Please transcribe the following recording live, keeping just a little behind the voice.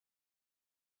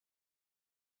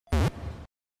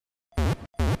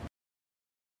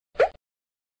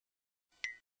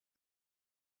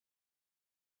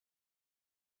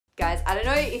Guys, I don't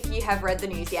know if you have read the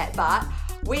news yet, but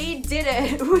we did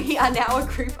it. We are now a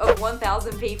group of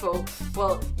 1,000 people.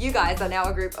 Well, you guys are now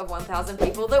a group of 1,000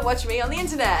 people that watch me on the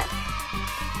internet.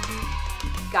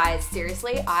 Guys,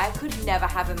 seriously, I could never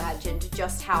have imagined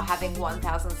just how having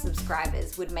 1,000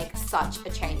 subscribers would make such a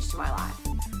change to my life.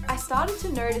 I started to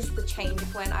notice the change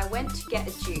when I went to get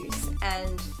a juice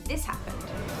and this happened.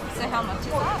 So how much is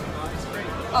that? It's free.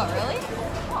 Oh, really?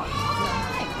 Oh,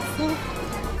 thanks.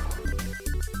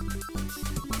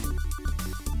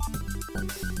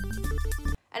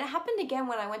 And it happened again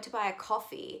when I went to buy a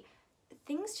coffee.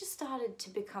 Things just started to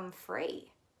become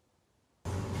free.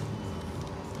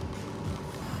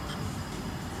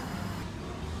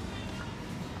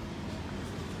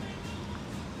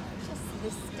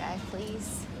 This guy,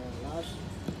 please.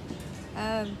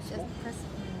 Just press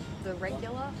the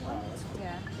regular one.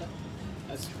 Yeah.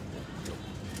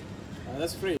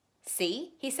 That's free.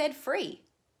 See? He said free.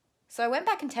 So I went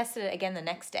back and tested it again the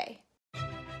next day.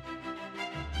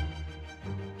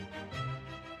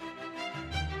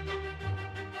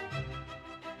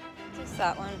 Just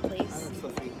that one, please. That's for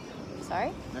free.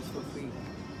 Sorry? That's for free.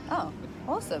 Oh,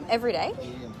 awesome. Every day?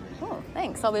 Oh,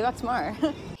 thanks. I'll be back tomorrow.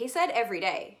 He said every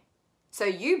day. So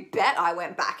you bet I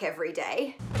went back every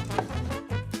day.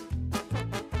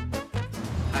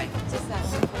 Hi. Just that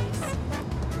one, please.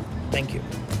 Thank you.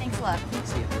 Thanks a lot.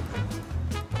 See you.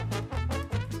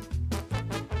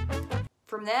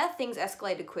 From there, things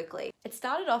escalated quickly. It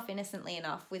started off innocently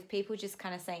enough with people just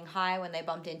kind of saying hi when they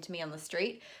bumped into me on the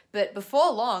street. But before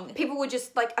long, people would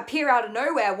just like appear out of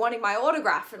nowhere wanting my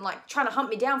autograph and like trying to hunt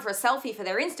me down for a selfie for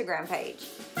their Instagram page.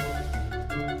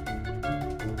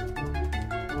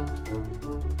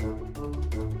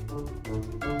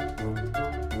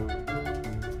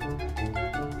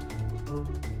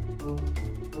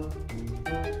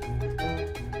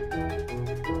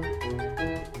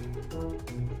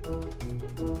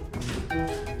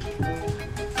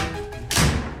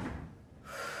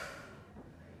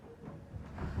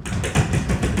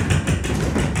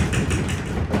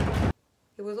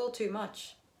 It was all too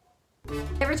much.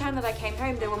 Every time that I came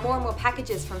home, there were more and more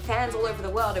packages from fans all over the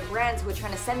world of brands who were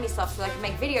trying to send me stuff so I could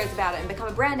make videos about it and become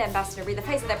a brand ambassador, be the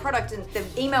face of their product, and the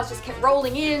emails just kept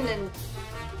rolling in and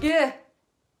yeah.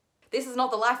 This is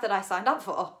not the life that I signed up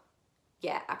for.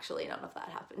 Yeah, actually none of that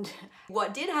happened.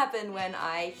 What did happen when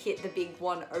I hit the big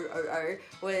 1000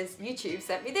 was YouTube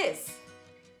sent me this.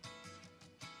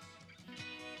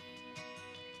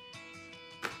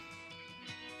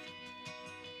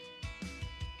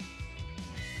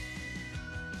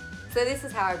 So this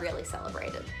is how I really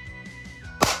celebrated.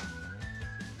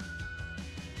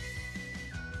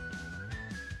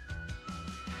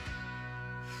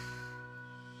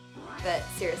 But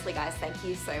seriously guys, thank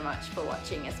you so much for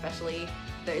watching, especially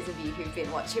those of you who've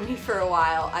been watching me for a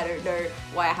while. I don't know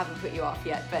why I haven't put you off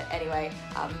yet, but anyway,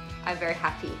 I'm very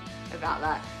happy about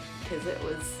that because it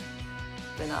was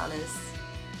bananas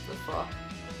before.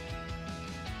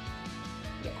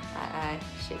 Yeah, I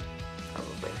should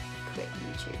probably quit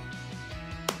YouTube.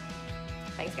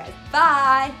 Thanks guys,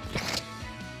 bye!